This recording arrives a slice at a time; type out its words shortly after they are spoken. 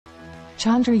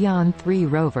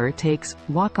Chandrayaan-3 rover takes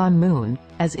walk on moon,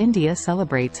 as India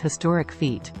celebrates historic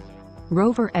feat.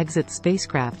 Rover exits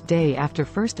spacecraft day after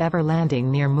first ever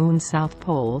landing near Moon's south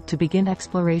pole to begin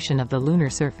exploration of the lunar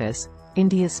surface,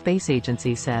 India's space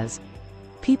agency says.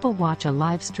 People watch a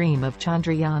live stream of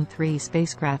Chandrayaan-3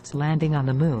 spacecraft's landing on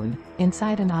the Moon,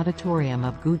 inside an auditorium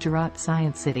of Gujarat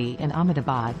Science City in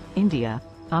Ahmedabad, India,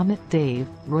 Amit Dave,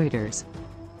 Reuters.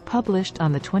 Published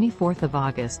on the 24th of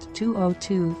August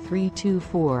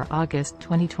 202324 August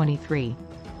 2023.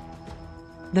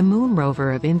 The Moon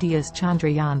rover of India's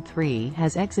Chandrayaan-3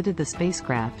 has exited the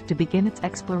spacecraft to begin its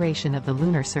exploration of the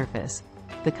lunar surface,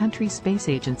 the country's space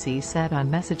agency said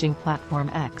on messaging platform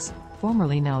X,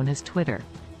 formerly known as Twitter.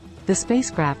 The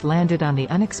spacecraft landed on the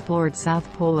unexplored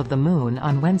south pole of the Moon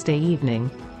on Wednesday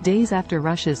evening, days after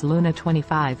Russia's Luna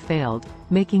 25 failed,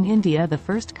 making India the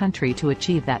first country to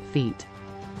achieve that feat.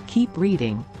 Keep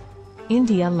reading.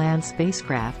 India lands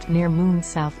spacecraft near Moon's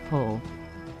south pole.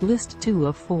 List 2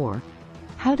 of 4.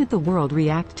 How did the world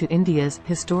react to India's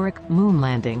historic moon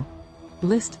landing?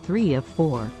 List 3 of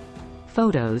 4.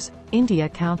 Photos. India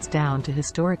counts down to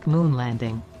historic moon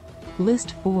landing.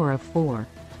 List 4 of 4.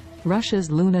 Russia's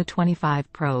Luna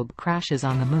 25 probe crashes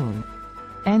on the Moon.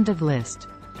 End of list.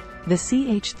 The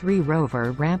CH-3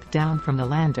 rover ramped down from the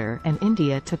lander and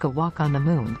India took a walk on the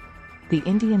Moon, the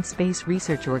Indian Space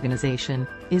Research Organization,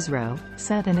 ISRO,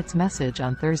 said in its message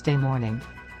on Thursday morning.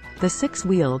 The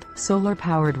six-wheeled,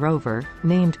 solar-powered rover,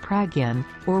 named Pragyan,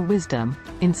 or Wisdom,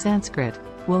 in Sanskrit,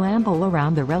 will amble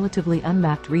around the relatively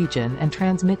unmapped region and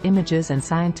transmit images and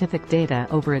scientific data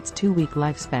over its 2-week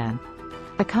lifespan.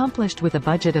 Accomplished with a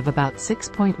budget of about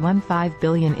 6.15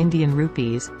 billion Indian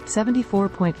rupees,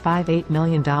 $74.58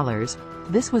 million,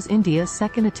 this was India's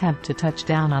second attempt to touch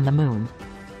down on the Moon.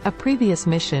 A previous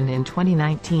mission in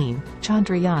 2019,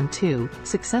 Chandrayaan-2,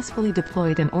 successfully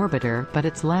deployed an orbiter but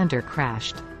its lander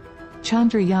crashed.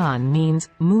 Chandrayaan means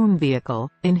moon vehicle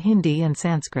in Hindi and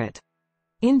Sanskrit.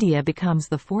 India becomes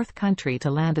the fourth country to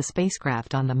land a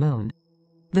spacecraft on the Moon.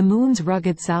 The Moon's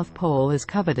rugged south pole is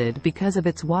coveted because of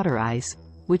its water ice,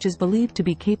 which is believed to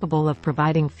be capable of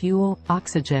providing fuel,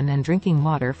 oxygen and drinking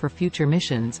water for future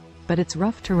missions, but its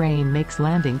rough terrain makes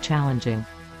landing challenging.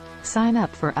 Sign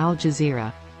up for Al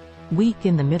Jazeera. Week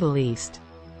in the Middle East.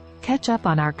 Catch up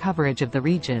on our coverage of the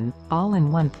region, all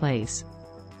in one place.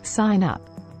 Sign up.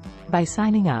 By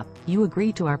signing up, you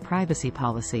agree to our privacy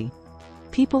policy.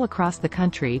 People across the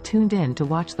country tuned in to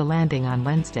watch the landing on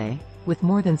Wednesday, with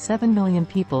more than 7 million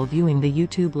people viewing the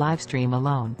YouTube livestream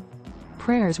alone.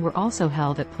 Prayers were also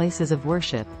held at places of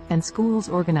worship, and schools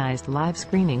organized live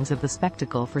screenings of the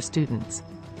spectacle for students.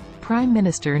 Prime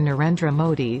Minister Narendra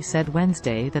Modi said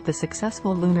Wednesday that the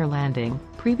successful lunar landing,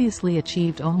 previously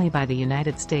achieved only by the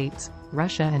United States,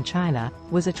 Russia and China,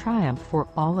 was a triumph for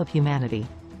all of humanity.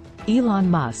 Elon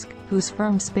Musk, whose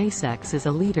firm SpaceX is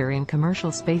a leader in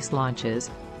commercial space launches,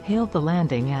 hailed the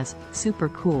landing as super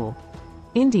cool.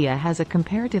 India has a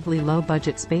comparatively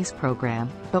low-budget space program,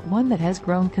 but one that has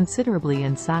grown considerably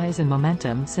in size and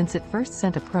momentum since it first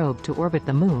sent a probe to orbit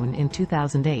the Moon in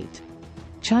 2008.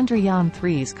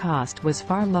 Chandrayaan-3's cost was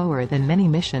far lower than many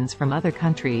missions from other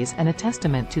countries and a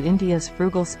testament to India's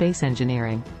frugal space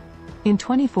engineering. In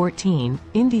 2014,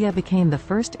 India became the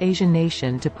first Asian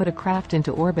nation to put a craft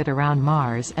into orbit around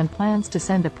Mars and plans to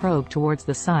send a probe towards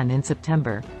the Sun in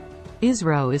September.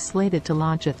 ISRO is slated to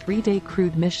launch a 3-day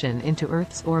crewed mission into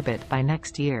Earth's orbit by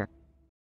next year.